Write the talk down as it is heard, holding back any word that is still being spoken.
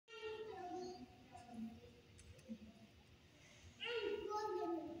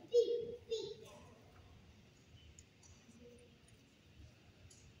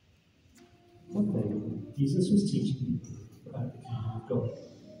Jesus was teaching people about the kingdom of God.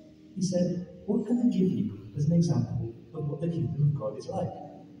 He said, "What can I give you as an example of what the kingdom of God is like?"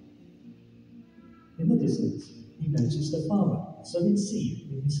 In the distance, he noticed a farmer sowing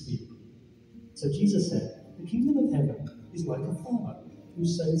seed in his field. So Jesus said, "The kingdom of heaven is like a farmer who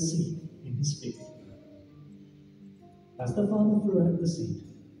sows seed in his field." As the farmer threw out the seed,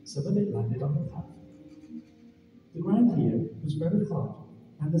 some of it landed on the path. The ground here was very hard,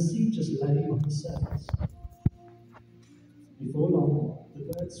 and the seed just lay on the surface. Before long,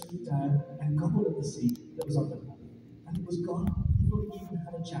 the birds swooped down and gobbled up the seed that was on the path, and it was gone before it even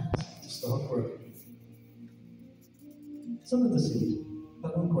had a chance to start growing. Some of the seed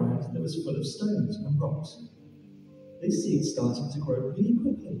fell on ground that was full of stones and rocks. This seed started to grow really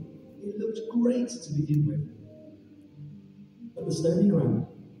quickly. It looked great to begin with. But the stony ground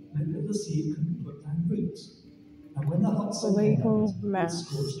meant that the seed couldn't put down roots. And when the hot sun came Lego out, it scorched the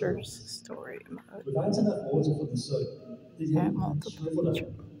Masters rocks. story mode Without enough water from the sun, the young plants shriveled up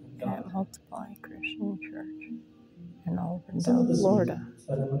and died. at Multiply Christian Church in Some of Auburndale, the Florida. seed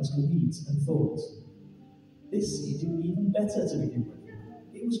fell amongst the weeds and thorns. This seed did even better to begin with.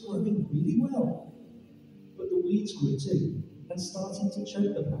 It was growing really well. But the weeds grew too and started to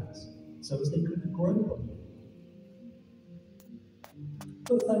choke the plants so as they couldn't grow properly.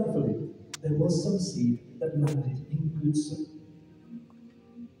 But thankfully, there was some seed that landed in good soil.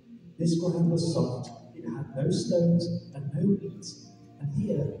 This ground was soft, it had no stones and no weeds, and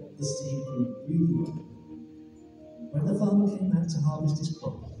here the seed grew really well. When the farmer came out to harvest his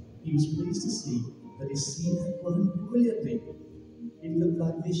crop, he was pleased to see that his seed had grown brilliantly. It looked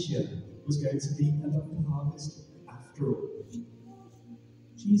like this year was going to be a lovely harvest after all.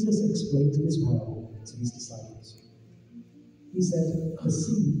 Jesus explained this parable to his disciples. He said, "The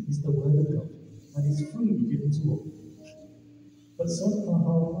seed is the word of God, and is freely given to all. But some are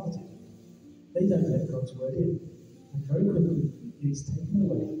hard-hearted. They don't let God's word in, and very quickly it is taken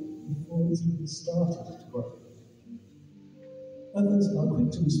away before it's even started to grow. Others are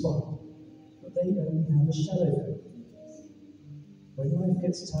quick to respond, but they only have a shallow faith. When life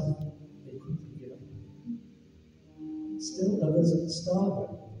gets tough, they quickly give up. Still others start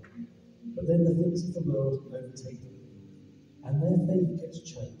well, but then the things of the world overtake them, and their faith gets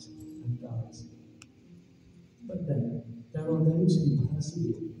choked and dies. But then there are those who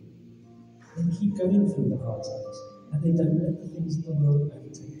persevere. They keep going through the hard times, and they don't let the things of the world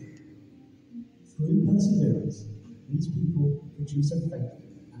overtake them. Through perseverance, these people produce a faith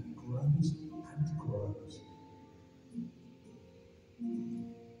that grows and grows."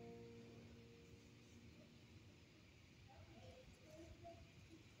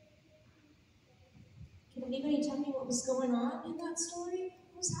 Can anybody tell me what was going on in that story?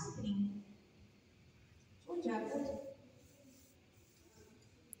 What was happening? Georgia,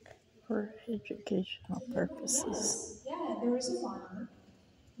 For educational purposes. yes, yeah, there was a farmer.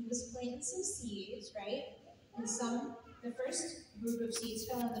 He was planting some seeds, right? And the first group of seeds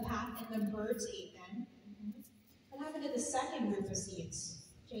fell on the path and the birds ate them. What happened to the second group of seeds?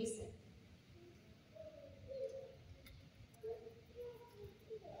 Jason.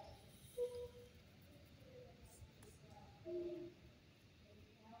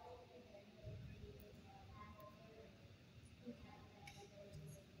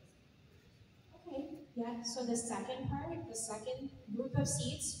 Okay, yeah, so the second group of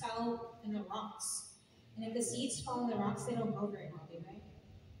seeds fell in the rocks. And if the seeds fall in the rocks, they don't grow very well, do they?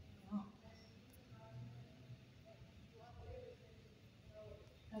 No.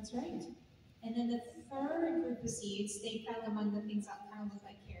 That's right. And then the third group of seeds, they fell among the things that kind of look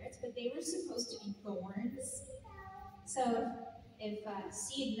like carrots, but they were supposed to be thorns. So if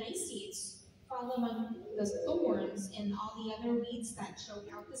nice seeds fall among the thorns and all the other weeds that choke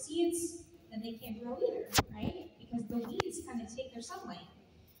out the seeds, then they can't grow either, right? Because the weeds kind of take their sunlight.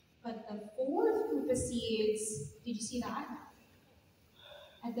 But the fourth group of seeds, did you see that?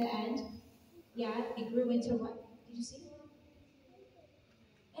 At the end? Yeah, it grew into what? Did you see?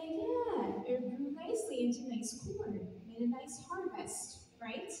 And yeah, it grew nicely into nice corn, made a nice harvest,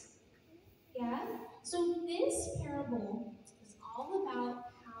 right? Yeah? So this parable is all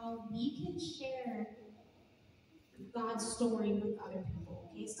about how we can share God's story with other people.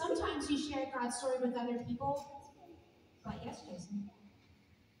 Okay? Sometimes you share God's story with other people, but yes, Jason.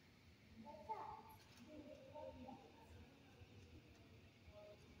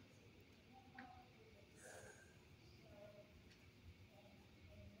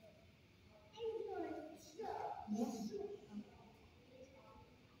 Yeah.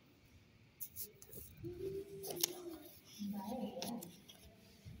 Right, yeah.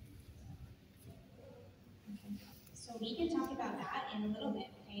 Okay. So we can talk about that in a little bit,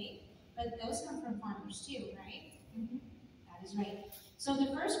 okay? But those come from farmers. farmers too, right? That is right. So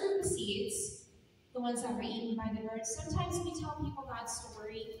the first group of seeds, the ones that were eaten by the birds, sometimes we tell people God's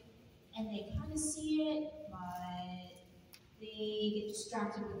story and they kind of see it, but they get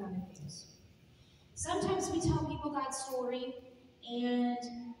distracted with other things. Sometimes we tell people God's story, and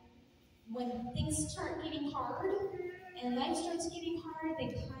when things start getting hard and life starts getting hard, they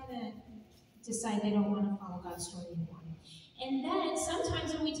kind of decide they don't want to follow God's story anymore. And then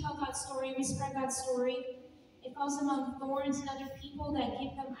sometimes when we tell God's story, we spread God's story, it falls among thorns and other people that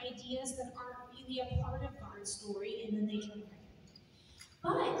give them ideas that aren't really a part of God's story, and then they turn away.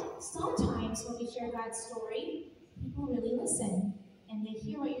 But sometimes when we share God's story, people really listen, and they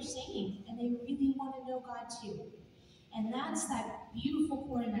hear what you're saying, and they really want to know God too. And that's that beautiful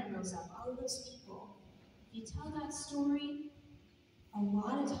corn that rose up, all of those people. If you tell God's story, a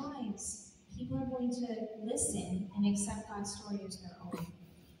lot of times, people are going to listen and accept God's story as their own.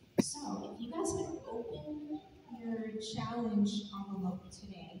 So, if you guys would open your challenge envelope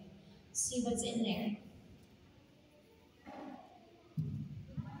today, see what's in there.